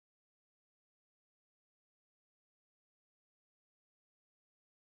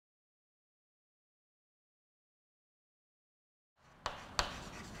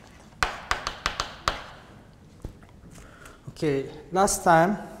Okay, last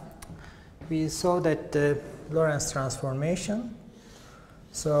time we saw that the Lorentz transformation.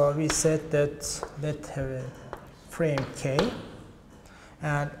 So we said that let have a frame K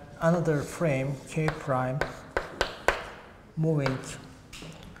and another frame K prime moving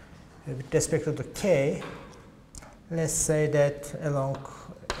with respect to the K. Let's say that along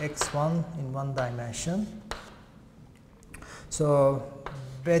x1 in one dimension. So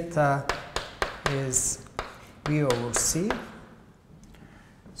beta is V over C.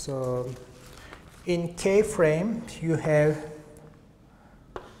 So in K frame you have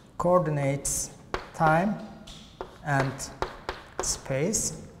coordinates time and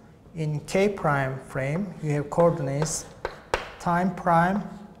space. In K prime frame you have coordinates time prime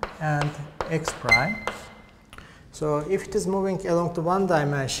and x prime. So if it is moving along the one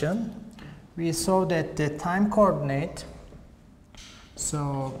dimension, we saw that the time coordinate,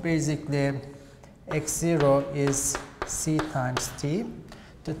 so basically x0 is c times t.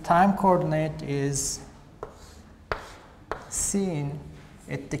 The time coordinate is seen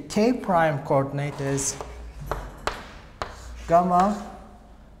at the K prime coordinate is gamma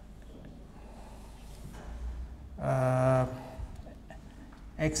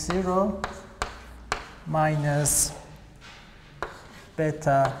x0 minus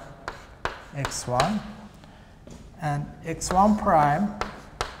beta x1 and x1 prime.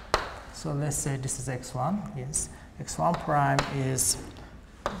 So let's say this is x1. Yes, x1 prime is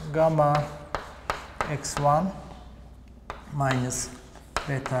gamma x1 minus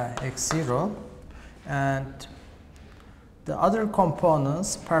beta x0, and the other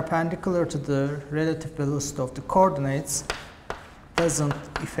components perpendicular to the relative velocity of the coordinates doesn't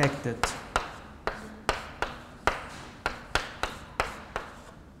affect it.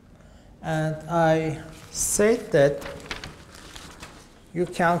 And I said that you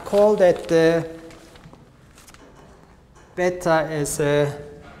can call that the beta is a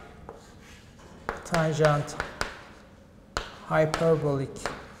tangent hyperbolic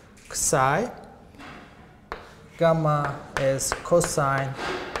psi, gamma is cosine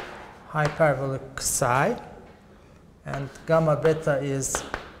hyperbolic psi, and gamma beta is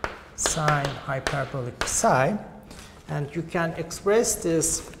sine hyperbolic psi. And you can express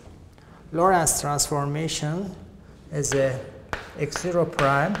this Lorentz transformation as a x0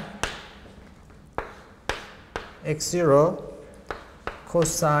 prime, x0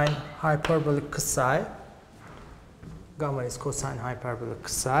 cosine hyperbolic psi, gamma is cosine hyperbolic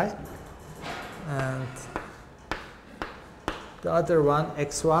psi, and the other one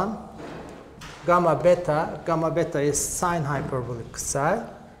x1 gamma beta is sine hyperbolic psi,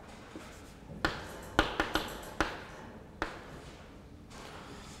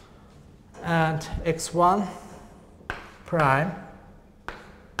 and x1 prime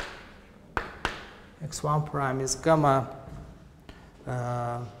is gamma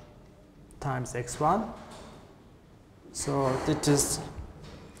times x1. So that is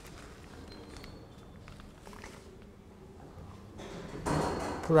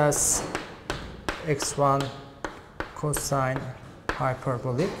plus x1 cosine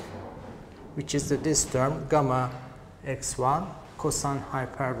hyperbolic, which is this term gamma x1 cosine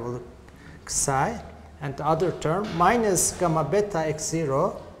hyperbolic psi, and the other term minus gamma beta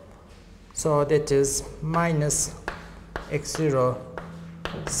x0, so that is minus x0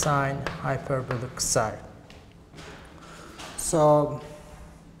 sine hyperbolic psi. So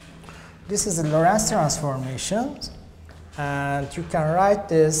this is a Lorentz transformation, and you can write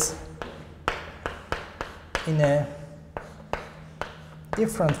this in a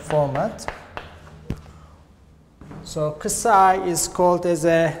different format. So psi is called as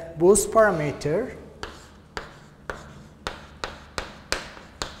a boost parameter,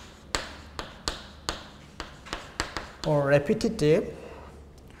 or repetitive.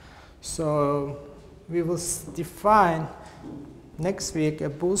 So we will define next week a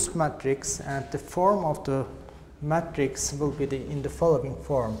boost matrix, and the form of the matrix will be in the following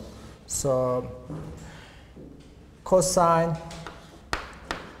form. So cosine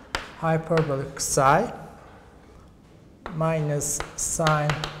hyperbolic psi minus sine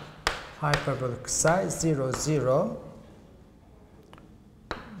hyperbolic psi 0 0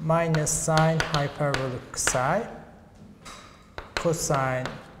 minus sine hyperbolic psi cosine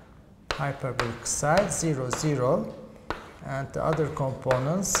hyperbolic psi 0 0, and the other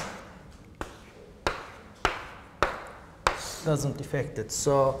components doesn't affect it.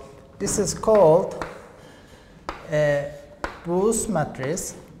 So this is called a boost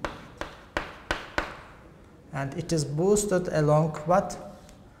matrix, and it is boosted along what?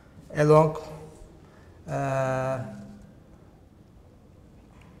 Along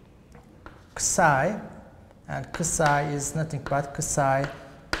psi, and psi is nothing but psi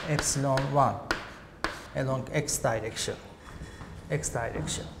epsilon 1 along x direction.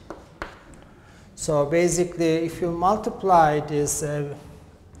 So basically, if you multiply this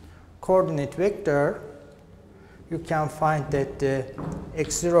coordinate vector, you can find that the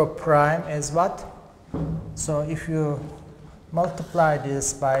x0 prime is what? So if you multiply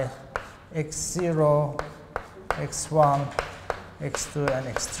this by x0, x1, x2, and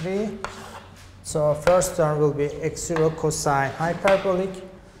x3, so first term will be x0 cosine hyperbolic,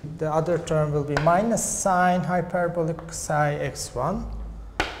 the other term will be minus sine hyperbolic psi x1,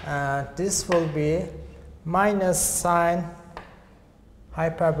 and this will be minus sine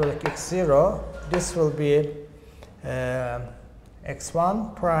hyperbolic x0, this will be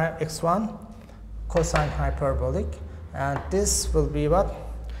x1 prime x1 cosine hyperbolic, and this will be what?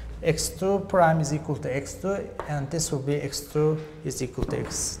 x2 prime is equal to x2, and this will be x2 is equal to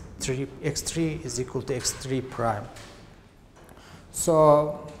x3, x3 is equal to x3 prime.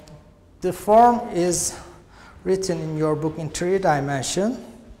 So the form is written in your book in 3 dimensions.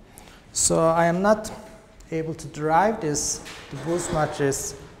 So I am not able to derive the boost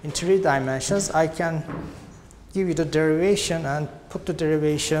matrix in 3 dimensions. I can give you the derivation and put the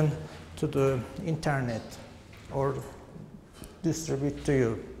derivation to the internet or distribute to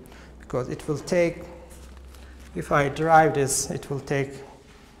you, because it will take, if I derive this, it will take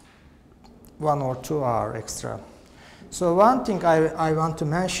 1 or 2 hours extra. So one thing I want to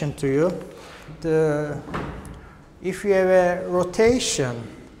mention to you, if you have a rotation,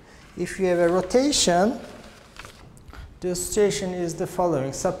 the situation is the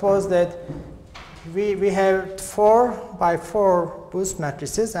following. Suppose that we have 4 by 4 boost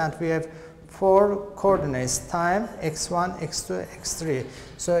matrices, and we have 4 coordinates time x1, x2, x3.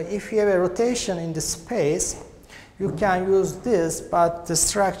 So if you have a rotation in the space, you can use this, but the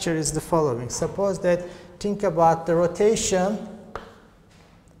structure is the following. Suppose that, think about the rotation,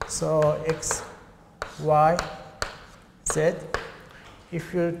 so x, y, z.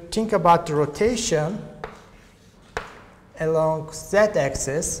 If you think about the rotation along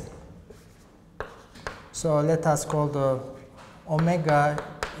z-axis, so let us call the omega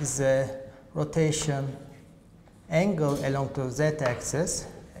is a rotation angle along the z-axis.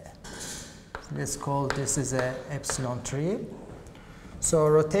 Let's call this is a epsilon 3. So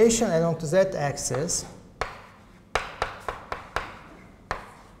rotation along the z-axis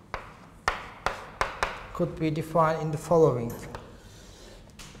could be defined in the following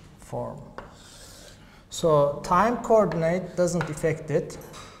form. So time coordinate doesn't affect it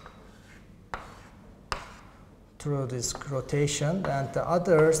through this rotation, and the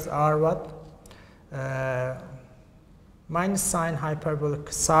others are what? Minus sine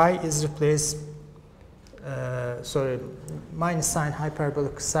hyperbolic psi is replaced, minus sine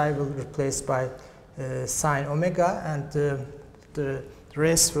hyperbolic psi will be replaced by sine omega, and the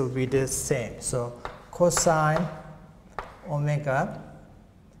rest will be the same. So cosine omega,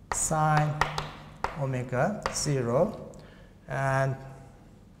 sine omega 0, and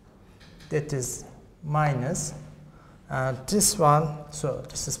that is minus, and this one, so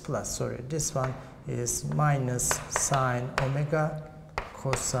this is plus, sorry, this one is minus sine omega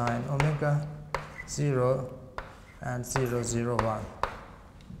cosine omega 0 and 0, 0, 1.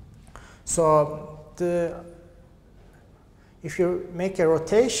 So if you make a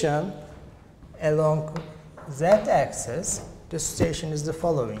rotation along z-axis, the situation is the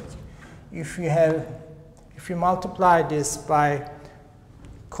following. If you multiply this by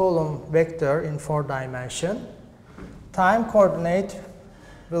column vector in 4 dimensions, time coordinate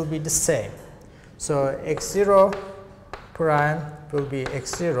will be the same. So x0 prime will be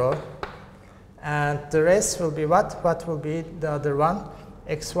x0, and the rest will be what? What will be the other one?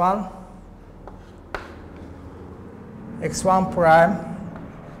 x1 prime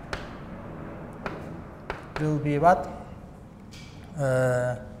will be what?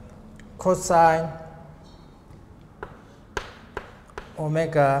 Cosine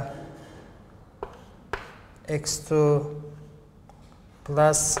omega x2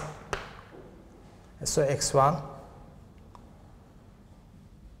 plus, so x1.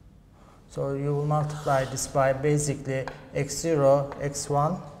 So you will multiply this by basically x0,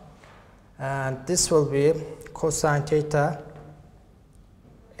 x1, and this will be cosine theta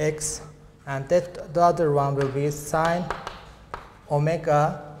x, and that the other one will be sine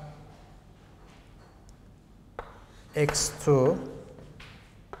omega x2,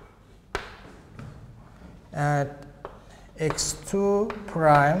 and x2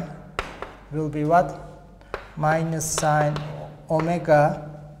 prime will be what? Minus sine omega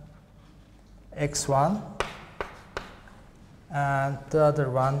x1, and the other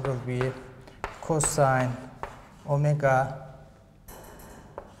one will be cosine omega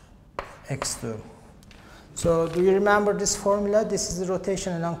x2. So do you remember this formula? This is the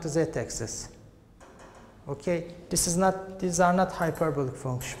rotation along the z-axis. Okay, these are not hyperbolic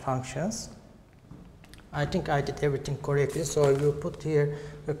functions. I think I did everything correctly. So you put here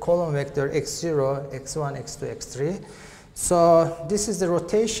the column vector x0, x1, x2, x3. So this is the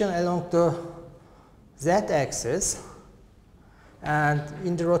rotation along the z-axis. And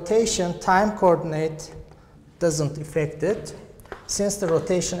in the rotation, time coordinate doesn't affect it. Since the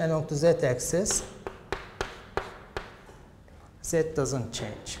rotation along the z-axis, z doesn't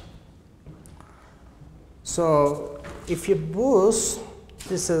change. So if you boost,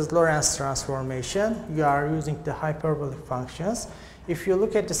 this is Lorentz transformation, you are using the hyperbolic functions. If you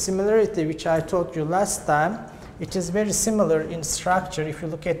look at the similarity which I told you last time, it is very similar in structure. If you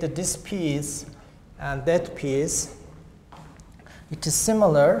look at this piece and that piece, it is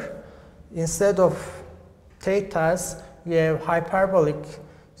similar. Instead of thetas, we have hyperbolic.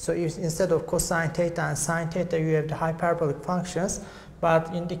 So instead of cosine theta and sine theta, you have the hyperbolic functions.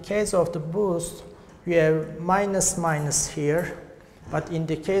 But in the case of the boost, you have minus minus here. But in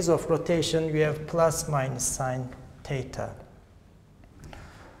the case of rotation, you have plus minus sine theta.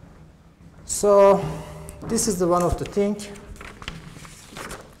 So this is the one of the things.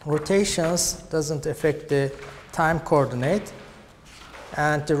 Rotations doesn't affect the time coordinate.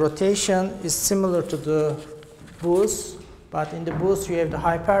 And the rotation is similar to the boost. But in the boost, you have the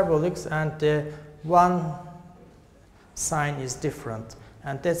hyperbolics, and the one sign is different.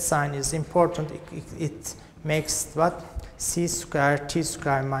 And that sign is important. It makes what? C square, t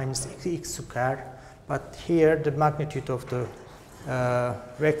square minus x square. But here, the magnitude of the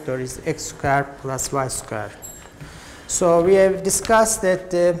vector is x square plus y square. So we have discussed that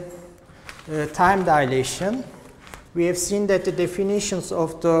the time dilation. We have seen that the definitions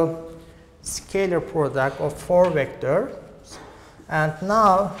of the scalar product of 4 vectors. And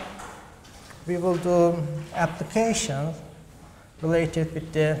now we will do applications related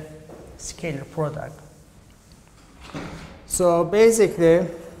with the scalar product. So basically,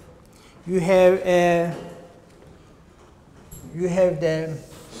 you have the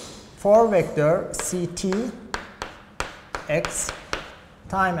 4 vector CT, X,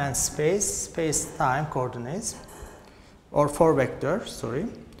 time and space time coordinates, or 4 vectors, sorry.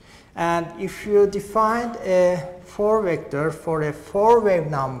 And if you define a 4 vector for a 4 wave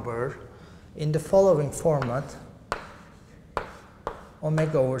number in the following format,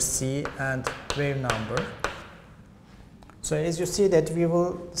 omega over c and wave number. So as you see that, we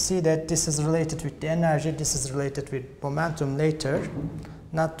will see that this is related with the energy, this is related with momentum later,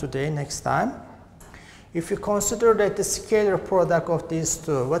 not today, next time. If you consider that the scalar product of these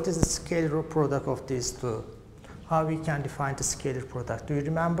two, what is the scalar product of these two? How we can define the scalar product? Do you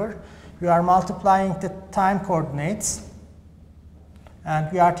remember? We are multiplying the time coordinates,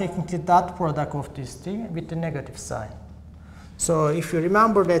 and we are taking the dot product of this thing with the negative sign. So if you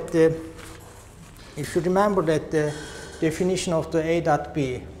remember that the definition of the A dot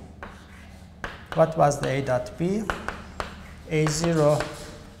B, what was the A dot B? A0,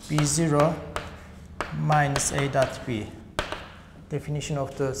 B0 minus A dot B. Definition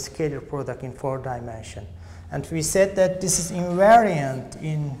of the scalar product in 4 dimensions. And we said that this is invariant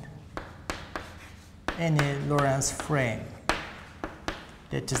in any Lorentz frame.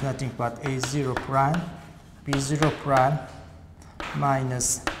 That is nothing but A0 prime, B0 prime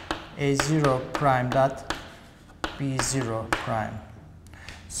minus A0 prime dot B0 prime.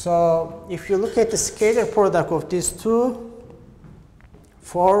 So if you look at the scalar product of these 4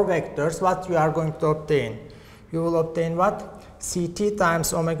 vectors, what you are going to obtain? You will obtain what? Ct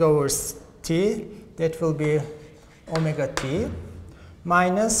times omega over t, that will be omega t,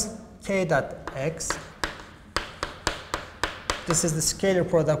 minus k dot x. This is the scalar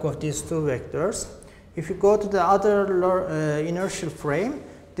product of these 2 vectors. If you go to the other inertial frame,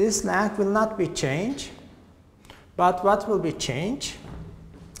 this length will not be changed. But what will be changed?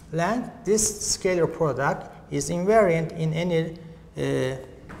 Length, this scalar product is invariant in any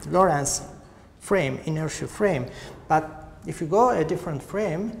Lorentz frame, inertial frame. But if you go a different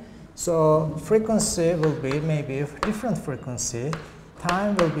frame, so frequency will be maybe a different frequency,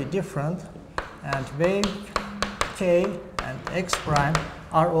 time will be different, and wave k and x prime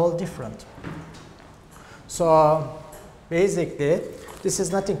are all different. So basically, this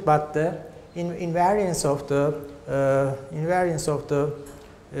is nothing but the invariance of the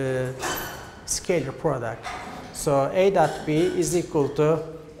scalar product. So A dot B is equal to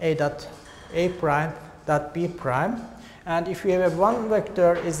A dot A prime dot B prime. And if you have one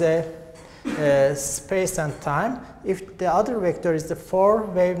vector is a space and time, if the other vector is the 4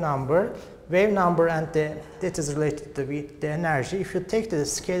 wave number, wave number and that is related to the energy. If you take the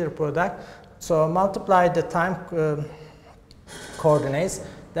scalar product, so multiply the time coordinates,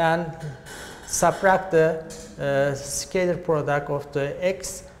 then subtract the scalar product of the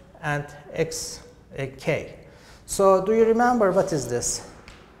x and k. So do you remember what is this?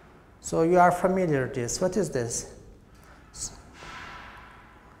 So you are familiar with this. What is this?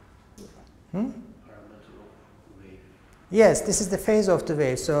 Yes, this is the phase of the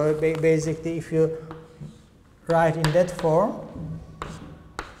wave. So basically, if you write in that form,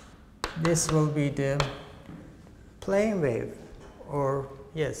 this will be the plane wave, or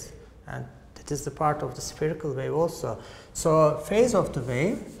yes, and that is the part of the spherical wave also. So phase of the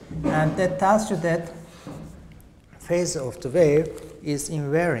wave, and that tells you that phase of the wave is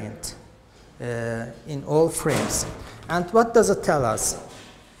invariant in all frames. And what does it tell us?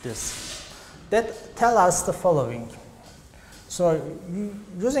 This. That tells us the following. So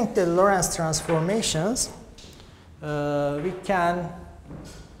using the Lorentz transformations, we can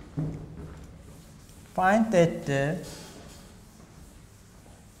find that the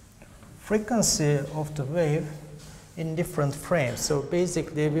frequency of the wave in different frames. So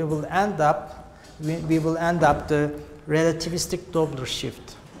basically, we will end up the relativistic Doppler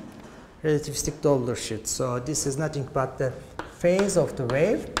shift. Relativistic Doppler shift. So this is nothing but the phase of the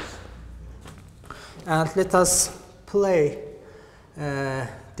wave. And let us play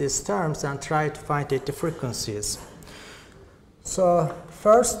these terms and try to find the frequencies. So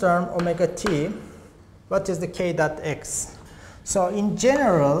first term, omega t, what is the k dot x? So in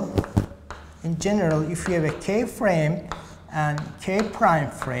general, if you have a k frame and k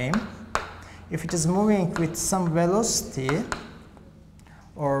prime frame, if it is moving with some velocity,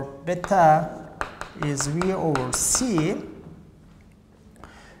 or beta is v over c,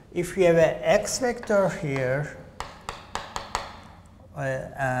 if you have an x vector here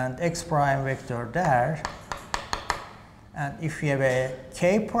and x prime vector there, and if you have a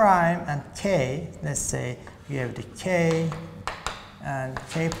k prime and k, let's say you have the k and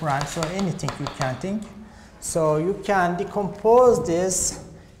k prime, so anything you can think. So you can decompose this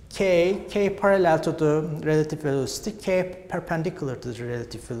k parallel to the relative velocity, k perpendicular to the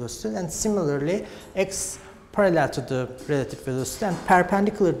relative velocity, and similarly x parallel to the relative velocity and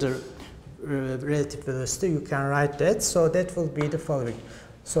perpendicular to the relative velocity. You can write that. So that will be the following.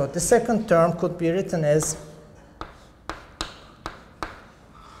 So the second term could be written as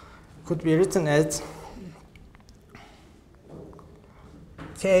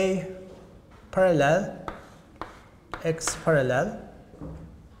k parallel x parallel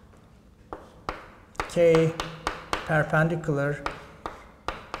k perpendicular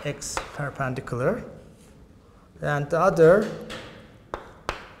x perpendicular, and the other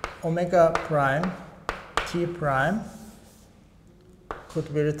omega prime t prime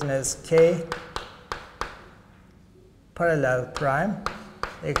could be written as k parallel prime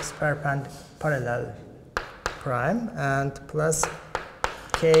x parallel prime and plus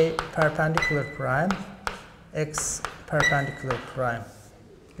k perpendicular prime x perpendicular prime.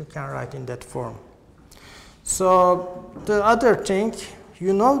 You can write in that form. So the other thing,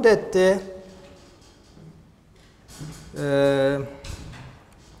 you know that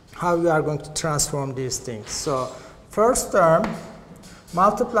how you are going to transform these things. So first term,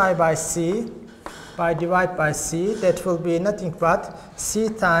 multiply by c, by divide by c, that will be nothing but c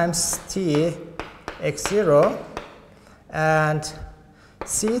times t x0, and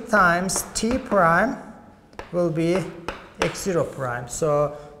c times t prime will be x0 prime.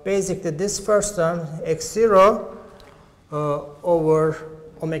 So basically this first term x0 over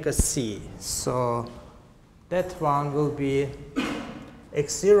omega c. So that one will be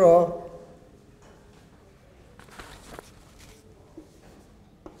x0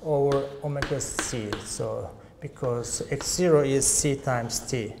 over omega c. So because x0 is c times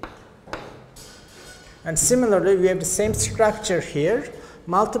t. And similarly, we have the same structure here.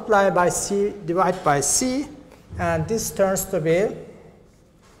 Multiply by c, divide by c, and this turns to be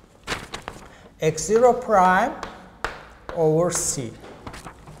x0 prime over c.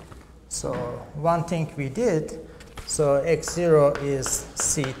 So one thing we did, so x0 is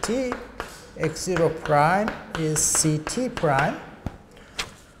ct, x0 prime is ct prime.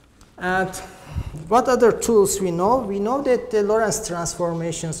 And what other tools we know? We know that the Lorentz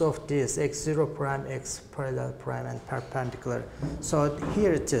transformations of this x0 prime, x parallel prime, and perpendicular. So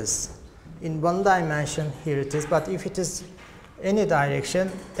here it is. In one dimension, here it is. But if it is any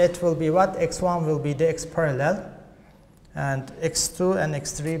direction, that will be what? x1 will be the x parallel, and x2 and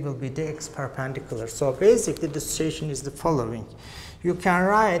x3 will be the x perpendicular. So basically, the situation is the following. You can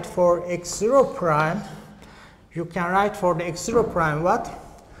write for x0 prime, you can write for the x0 prime what?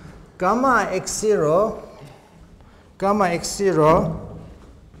 gamma x0,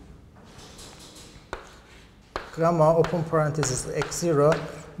 gamma open parenthesis x0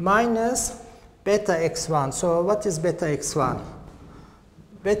 minus beta x1. So what is beta x1?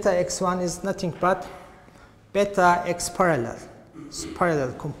 Beta x1 is nothing but beta x parallel. It's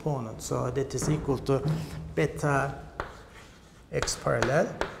parallel component. So that is equal to beta x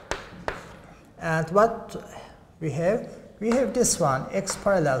parallel. And what we have? We have this one, x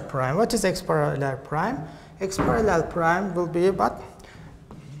parallel prime. What is x parallel prime? X parallel prime will be what?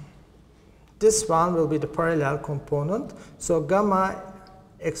 This one will be the parallel component. So gamma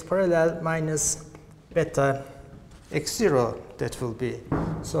x parallel minus beta x0, that will be.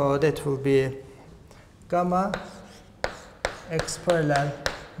 So that will be gamma x parallel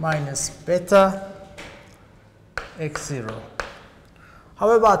minus beta x0.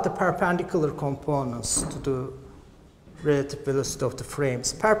 How about the perpendicular components to the relative velocity of the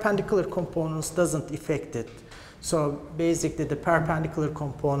frames? Perpendicular components doesn't affect it. So basically the perpendicular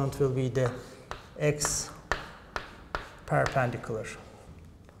component will be the x perpendicular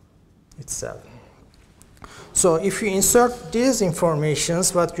itself. So if you insert these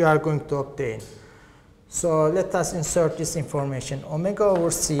informations, what you are going to obtain? So let us insert this information. Omega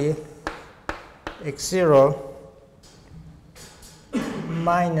over c x0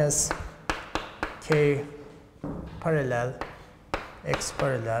 minus k parallel x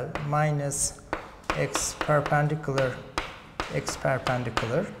parallel minus x perpendicular.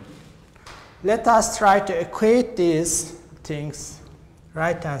 Let us try to equate these things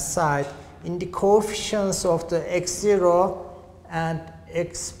right hand side in the coefficients of the x0 and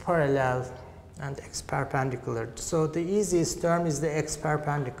x parallel and x perpendicular. So the easiest term is the x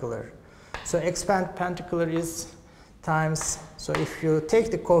perpendicular. So x perpendicular is times, so if you take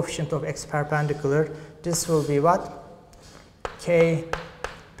the coefficient of x perpendicular, this will be what? K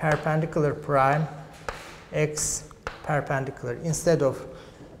perpendicular prime x perpendicular. Instead of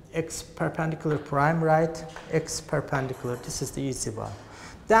x perpendicular prime, right? X perpendicular. This is the easy one.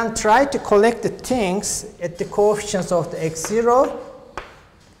 Then try to collect the things at the coefficients of the x0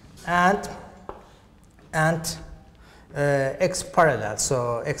 and x parallel.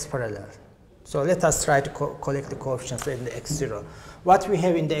 So x parallel. So let us try to collect the coefficients in the x0. What we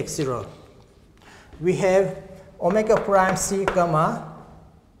have in the x0? We have omega prime c gamma,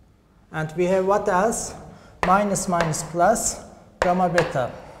 and we have what else? Minus plus gamma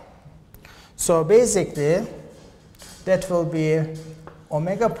beta. So basically, that will be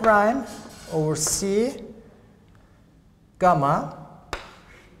omega prime over c gamma.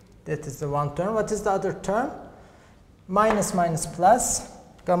 That is the one term. What is the other term? Minus plus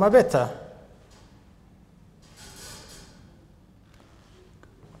gamma beta.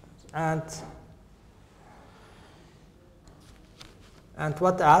 And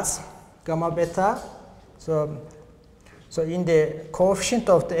what else? Gamma beta. So in the coefficient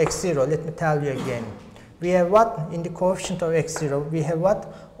of the x0, let me tell you again. We have what in the coefficient of x0? We have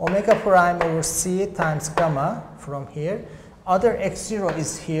what? Omega prime over c times gamma from here. Other x0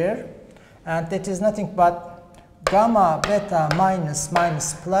 is here, and that is nothing but gamma beta minus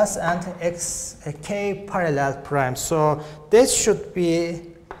plus and k parallel prime. So this should be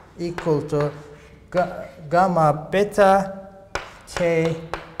equal to gamma beta k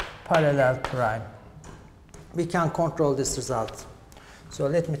parallel prime. We can control this result. So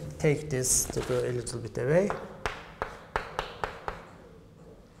let me take this to go a little bit away.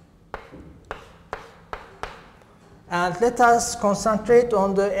 And let us concentrate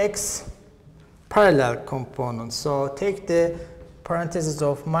on the x parallel component. So take the parenthesis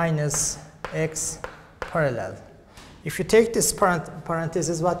of minus x parallel. If you take this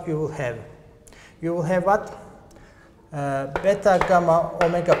parenthesis, what you will have? You will have what? Beta gamma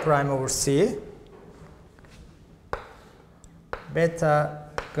omega prime over c. Beta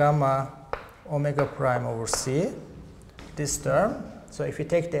gamma omega prime over c. This term. So if you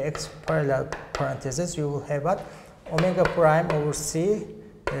take the x parallel parenthesis, you will have what? Omega prime over c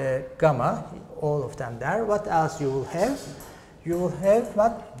gamma. All of them there. What else you will have? You will have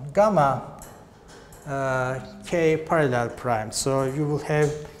what? Gamma k parallel prime. So you will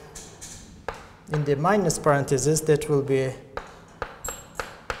have in the minus parenthesis, that will be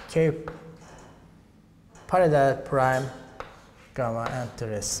k parallel prime gamma and the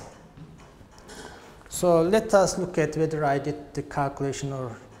rest. So let us look at whether I did the calculation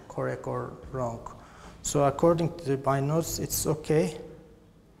or correct or wrong. So according to my notes, it's okay.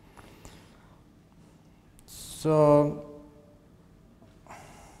 So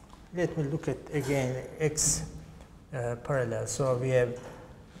let me look at again x parallel. So we have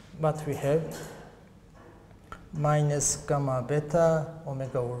what we have minus gamma beta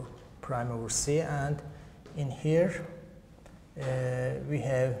omega over prime over C, and in here we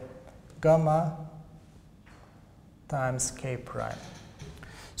have gamma times K prime.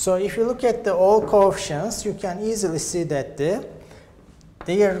 So if you look at the all coefficients, you can easily see that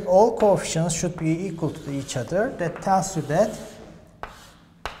their all coefficients should be equal to each other. That tells you that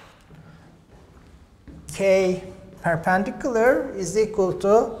K perpendicular is equal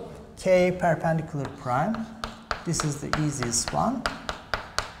to K perpendicular prime. This is the easiest one.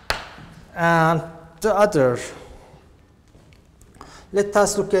 And the other, let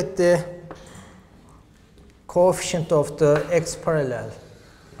us look at the coefficient of the x parallel.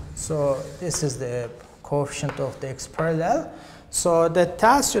 So this is the coefficient of the x parallel. So that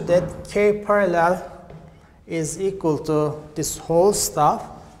tells you that K parallel is equal to this whole stuff,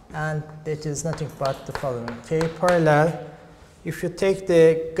 and that is nothing but the following. K parallel, if you take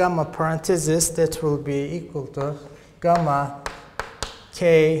the gamma parenthesis, that will be equal to gamma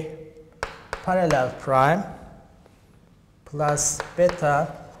K parallel prime plus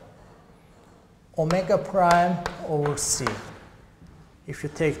beta omega prime over C. If you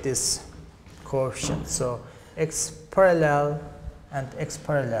take this coefficient, so x parallel and x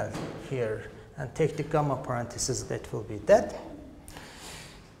parallel here, and take the gamma parenthesis, that will be that.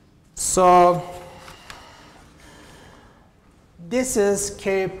 So this is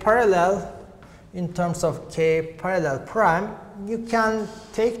K parallel in terms of K parallel prime. You can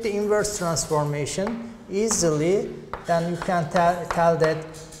take the inverse transformation easily, then you can tell that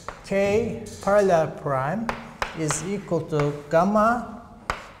K parallel prime is equal to gamma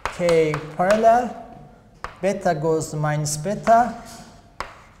K parallel, beta goes to minus beta,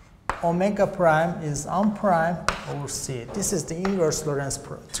 omega prime is unprime over C. This is the inverse Lorentz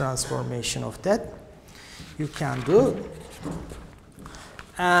transformation of that you can do.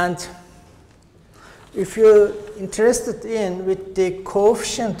 And if you're interested in with the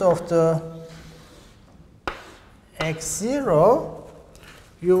coefficient of the x0,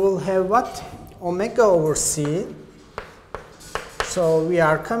 you will have what? Omega over C. So we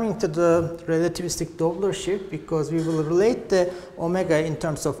are coming to the relativistic Doppler shift, because we will relate the omega in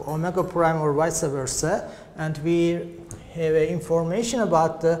terms of omega prime or vice versa, and we have information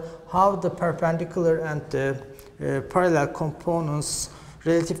about how the perpendicular and the parallel components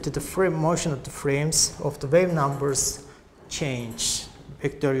relative to the frame motion of the frames of the wave numbers change,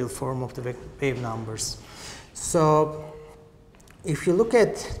 vectorial form of the wave numbers. So if you look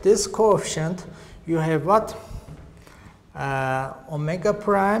at this coefficient, you have what? Omega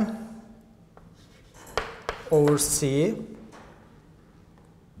prime over C,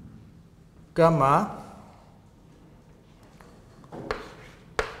 gamma,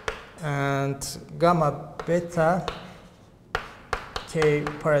 and gamma beta K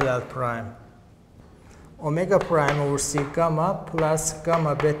parallel prime. Omega prime over C gamma plus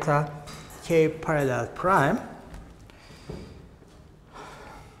gamma beta K parallel prime.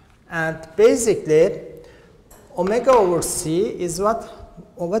 And basically, omega over C is what?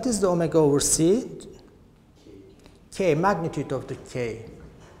 What is the omega over C? K, magnitude of the K.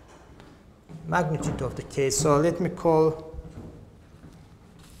 Magnitude of the K. So let me call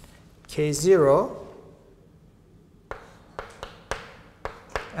K0.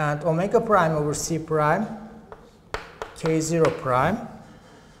 And omega prime over C prime, K0 prime.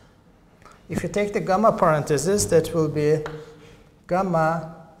 If you take the gamma parenthesis, that will be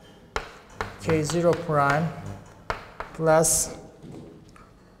gamma K0 prime plus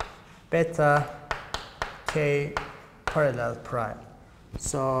beta K parallel prime.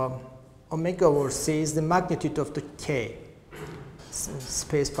 So omega over C is the magnitude of the K,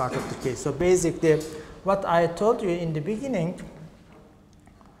 space part of the K. So basically, what I told you in the beginning,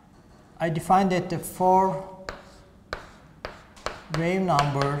 I defined that the 4 wave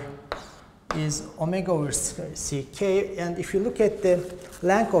number is omega over C K, and if you look at the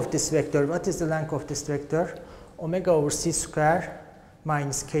length of this vector, what is the length of this vector? Omega over C square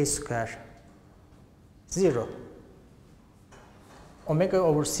minus K square, 0. Omega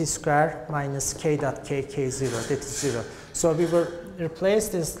over C square minus K dot K, K0, that is 0. So we will replace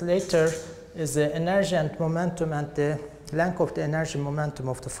this later as the energy and momentum, and the length of the energy momentum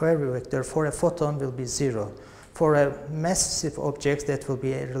of the Fourier vector for a photon will be 0. For a massive object, that will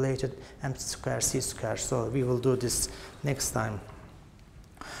be a related m square c square. So we will do this next time.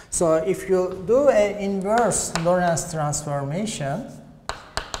 So if you do an inverse Lorentz transformation,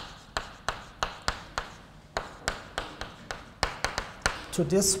 to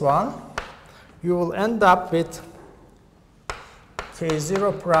this one, you will end up with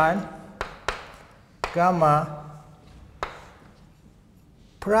K0 prime, gamma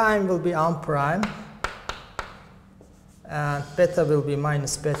prime will be unprime, and beta will be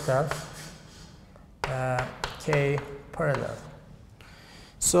minus beta k parallel.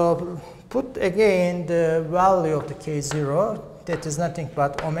 So put again the value of the k0, that is nothing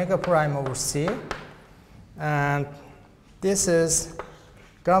but omega prime over c, and this is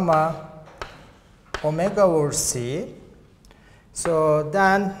gamma omega over c. So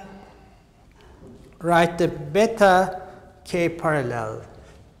then write the beta k parallel.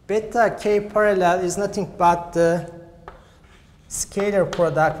 Beta k parallel is nothing but the scalar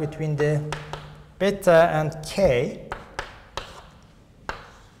product between the beta and k,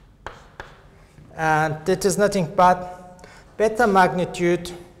 and that is nothing but beta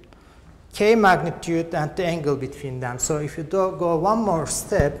magnitude, k magnitude, and the angle between them. So if you go one more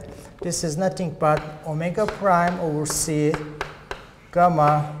step, this is nothing but omega prime over c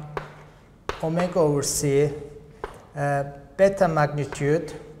gamma omega over c beta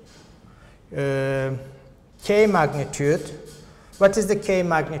magnitude k magnitude. What is the k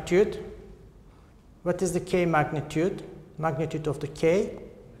magnitude? What is the k magnitude? Magnitude of the k?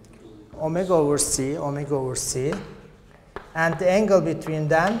 Omega over c, and the angle between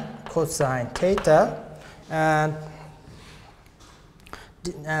them, cosine theta, and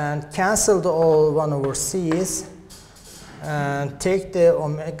cancel the all 1 over c's, and take the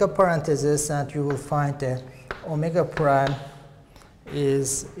omega parenthesis, and you will find that omega prime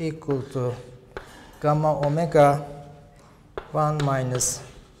is equal to gamma omega 1 minus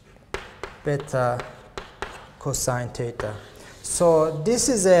beta cosine theta. So this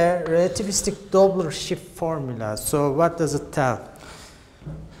is a relativistic Doppler shift formula. So what does it tell?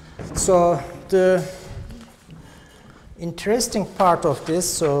 So the interesting part of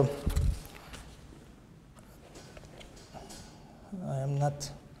this, so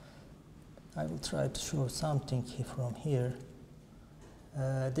I will try to show something from here.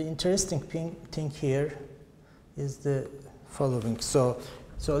 The interesting thing here is the following. So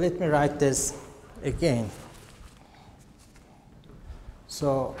let me write this again.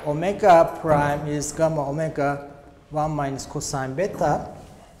 So omega prime is gamma omega 1 minus cosine beta.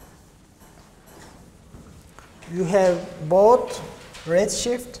 You have both red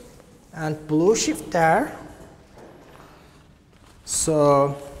shift and blue shift there.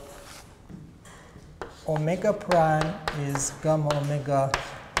 So omega prime is gamma omega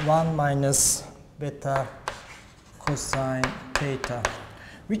 1 minus beta cosine theta.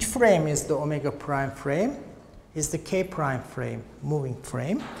 Which frame is the omega prime frame? Is the k prime frame, moving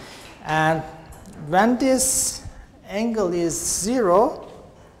frame. And when this angle is 0,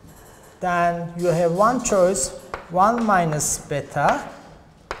 then you have one choice, 1 minus beta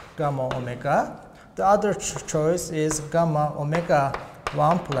gamma omega. The other choice is gamma omega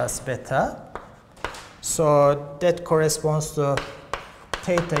 1 plus beta. So that corresponds to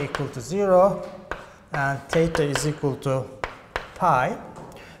theta equal to 0 and theta is equal to pi.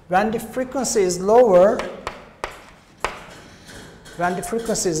 When the frequency is lower,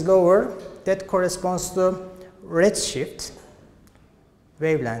 that corresponds to redshift.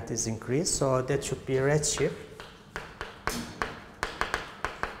 Wavelength is increased, so that should be redshift.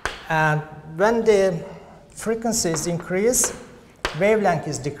 And when the frequency is increased, wavelength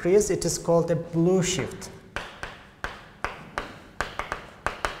is decreased, it is called a blue shift.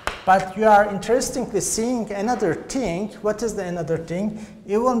 But you are interestingly seeing another thing. What is the another thing?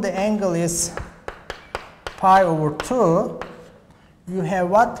 Even the angle is pi over 2, you have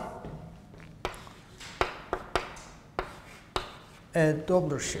what? A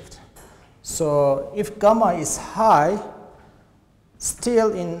Doppler shift. So if gamma is high,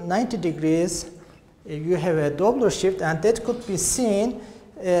 still in 90 degrees, you have a Doppler shift, and that could be seen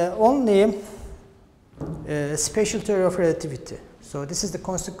only special theory of relativity. So this is the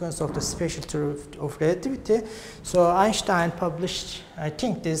consequence of the special theory of relativity. So Einstein published, I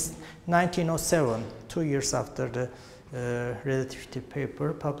think, this 1907, 2 years after the relativity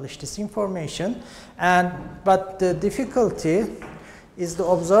paper, published this information. But the difficulty is the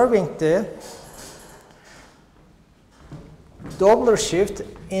observing the Doppler shift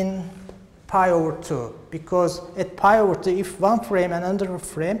in pi over 2, because at pi over 2, if one frame and another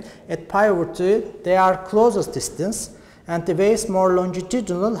frame, at pi over 2, they are closest distance, and the way is more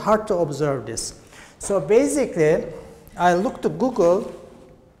longitudinal, hard to observe this. So basically, I looked to Google,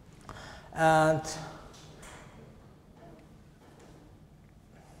 and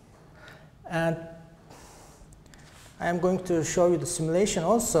I am going to show you the simulation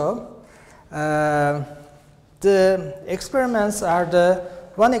also. The experiments are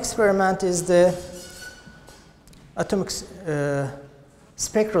one experiment is the atomic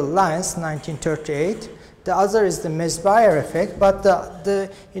spectral lines, 1938. The other is the Mesbayer effect, but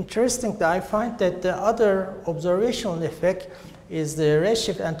the interesting that I find that the other observational effect is the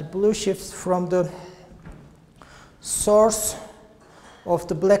redshift and the blue shift from the source of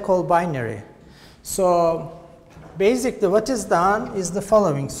the black hole binary. So basically what is done is the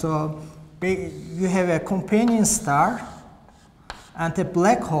following. So you have a companion star and a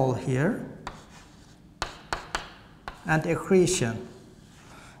black hole here and accretion.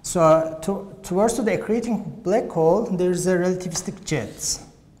 So towards the accreting black hole, there is a relativistic jets.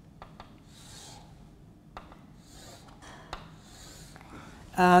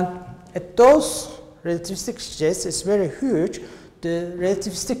 And at those relativistic jets, it's very huge. The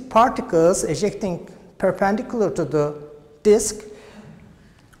relativistic particles ejecting perpendicular to the disk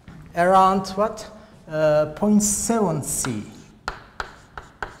around what? 0.7 C.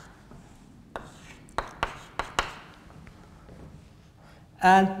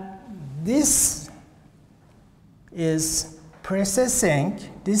 And this is precessing,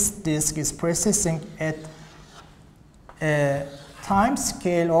 this disk is precessing at a time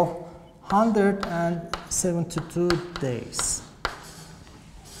scale of 172 days.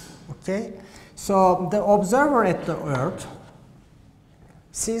 Okay? So the observer at the Earth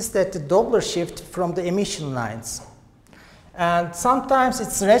sees that the Doppler shift from the emission lines. And sometimes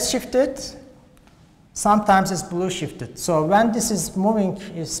it's redshifted, sometimes it's blue shifted. So when this is moving,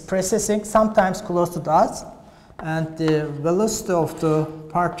 is precessing, sometimes close to us, and the velocity of the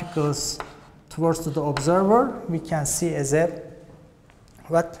particles towards the observer, we can see as a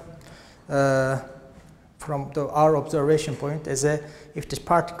what? From our observation point, as a, if the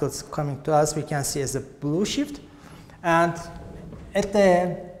particles coming to us, we can see as a blue shift. And at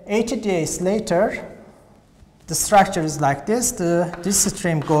the 80 days later, the structure is like this. This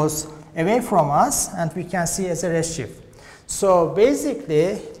stream goes away from us, and we can see as a redshift. So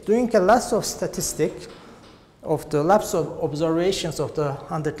basically, doing a lot of statistics of the lapse of observations of the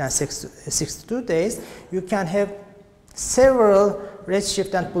 162 days, you can have several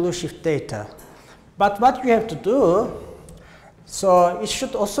redshift and blue shift data. But what you have to do, so it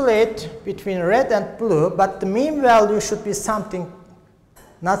should oscillate between red and blue, but the mean value should be something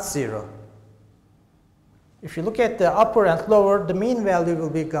not zero. If you look at the upper and lower, the mean value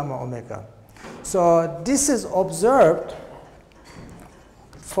will be gamma omega. So this is observed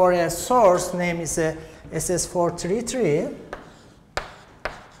for a source name is a SS433,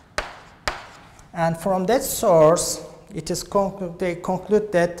 and from that source, it is they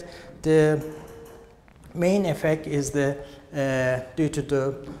conclude that the main effect is the due to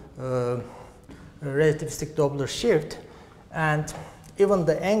the relativistic Doppler shift, and even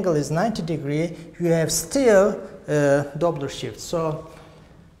the angle is 90 degrees, you have still Doppler shift. So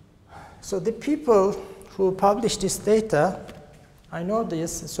the people who publish this data, I know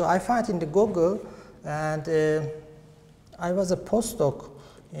this, so I find in the Google, and I was a postdoc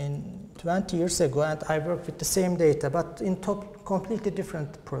in 20 years ago, and I worked with the same data, but in completely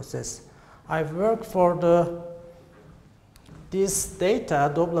different process. I've worked for this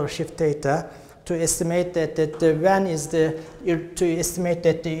data, Doppler shift data, to estimate that the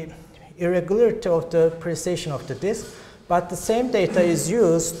irregularity of the precession of the disk, but the same data is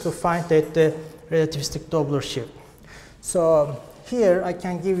used to find that the relativistic Doppler shift. So here I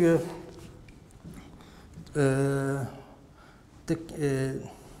can give you the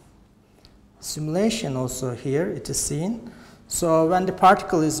simulation also here, it is seen. So when the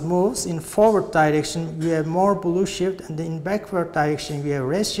particle moves in forward direction, you have more blue shift, and in backward direction you have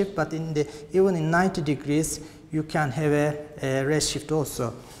red shift, but even in 90 degrees you can have a red shift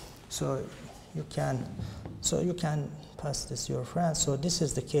also. So you can pass this to your friends. So this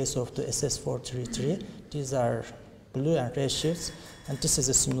is the case of the SS433. These are blue and red shifts, and this is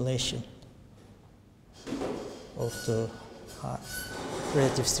a simulation of the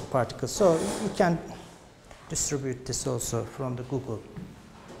relativistic particles. So you can distribute this also from the Google.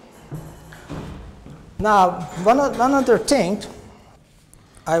 Now, one other thing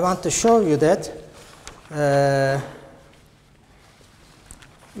I want to show you that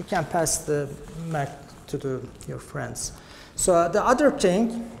you can pass the Mac to your friends. So the other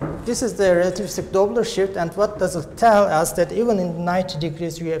thing, this is the relativistic Doppler shift, and what does it tell us? That even in 90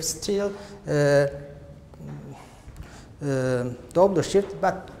 degrees you have still Doppler shift,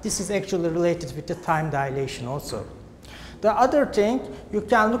 but this is actually related with the time dilation also. The other thing, you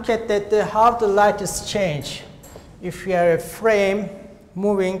can look at that how the light is changed if you have a frame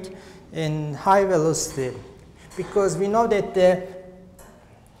moving in high velocity, because we know that the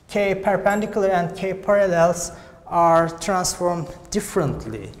K perpendicular and K parallels are transformed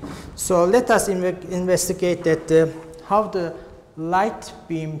differently. So let us investigate that how the light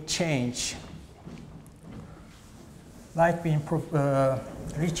beam change. Light beam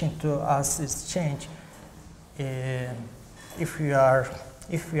reaching to us is change if we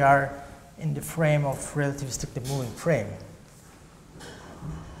are in the frame of relativistically moving frame.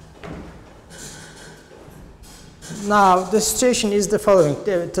 Now the situation is the following.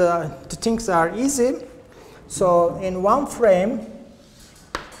 The things are easy. So in one frame,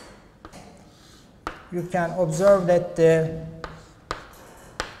 you can observe that the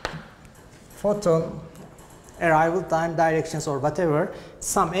photon arrival time, directions, or whatever,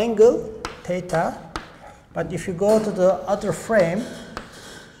 some angle, theta. But if you go to the other frame,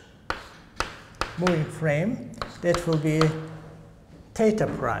 moving frame, that will be theta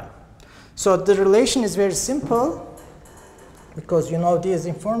prime. So the relation is very simple because you know this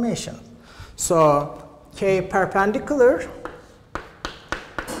information. So k perpendicular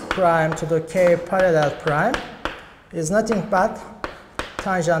prime to the k parallel prime is nothing but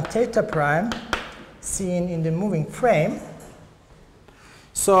tangent theta prime seen in the moving frame.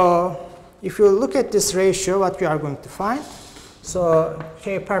 So if you look at this ratio, what we are going to find, so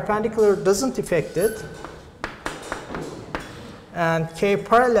k perpendicular doesn't affect it, and k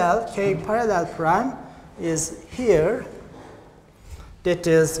parallel prime is here, that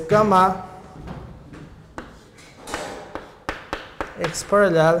is gamma x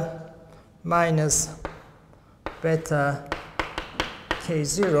parallel minus beta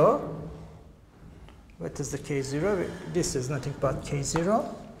k0. What is the k0? This is nothing but k0.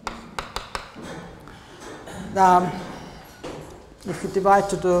 Now, if you divide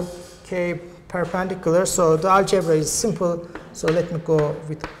to the k perpendicular, so the algebra is simple. So let me go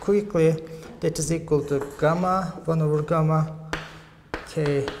with quickly. That is equal to gamma 1 over gamma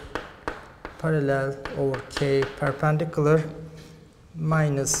k parallel over k perpendicular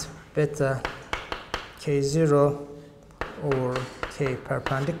minus beta k0 over k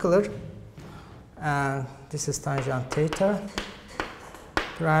perpendicular, and this is tangent theta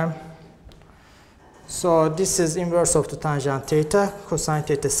prime. So this is inverse of the tangent theta, cosine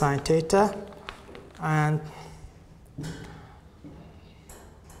theta, sine theta, and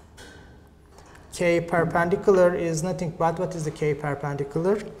k perpendicular is nothing but, what is the k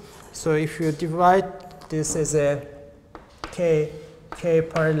perpendicular? So if you divide this as a k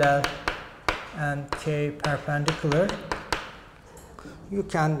parallel and k perpendicular, you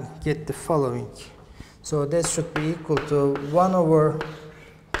can get the following. So that should be equal to 1 over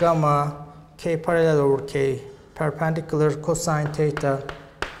gamma k parallel over k perpendicular cosine theta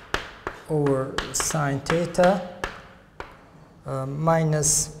over sine theta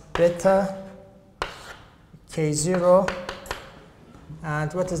minus beta k0.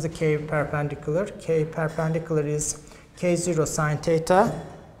 And what is the k perpendicular? K perpendicular is k0 sine theta.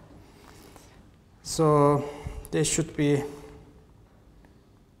 So there should be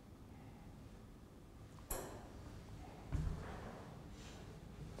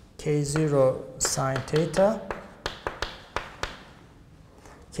k0 sine theta.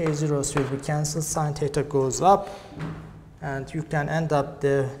 K0s will be cancelled, sine theta goes up, and you can end up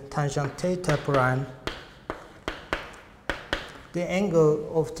the tangent theta prime. The angle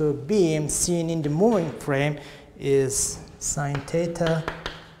of the beam seen in the moving frame is sine theta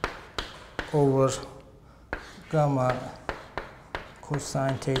over gamma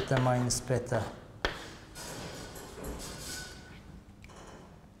cosine theta minus beta.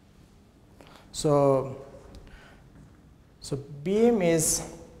 So beam is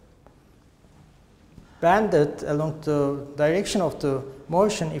banded along the direction of the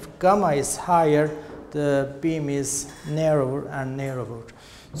motion. If gamma is higher, the beam is narrower and narrower.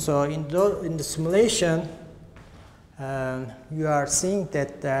 So in the simulation, you are seeing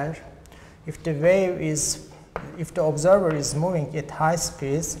that there, if the observer is moving at high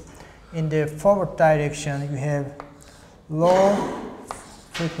speed, in the forward direction you have low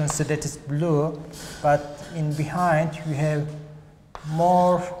frequency, that is blue, but in behind you have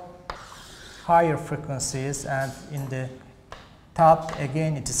more higher frequencies, and in the top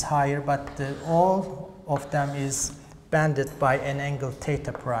again it is higher, but all of them is banded by an angle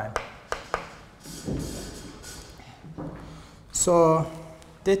theta prime. So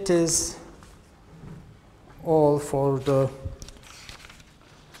that is all for the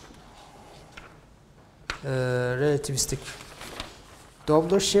relativistic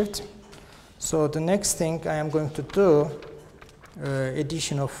Doppler shift. So the next thing I am going to do,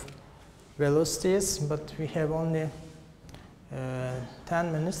 addition of velocities, but we have only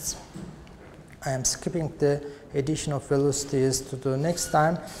 10 minutes. I am skipping the addition of velocities to the next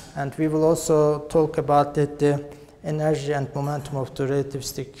time, and we will also talk about the energy and momentum of the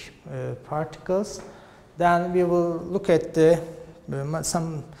relativistic particles. Then we will look at the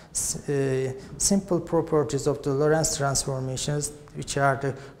some simple properties of the Lorentz transformations, which are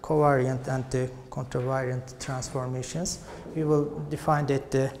the covariant and the contravariant transformations. We will define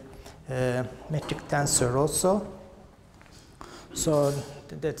that the metric tensor also. So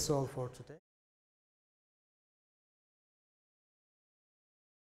that's all for today.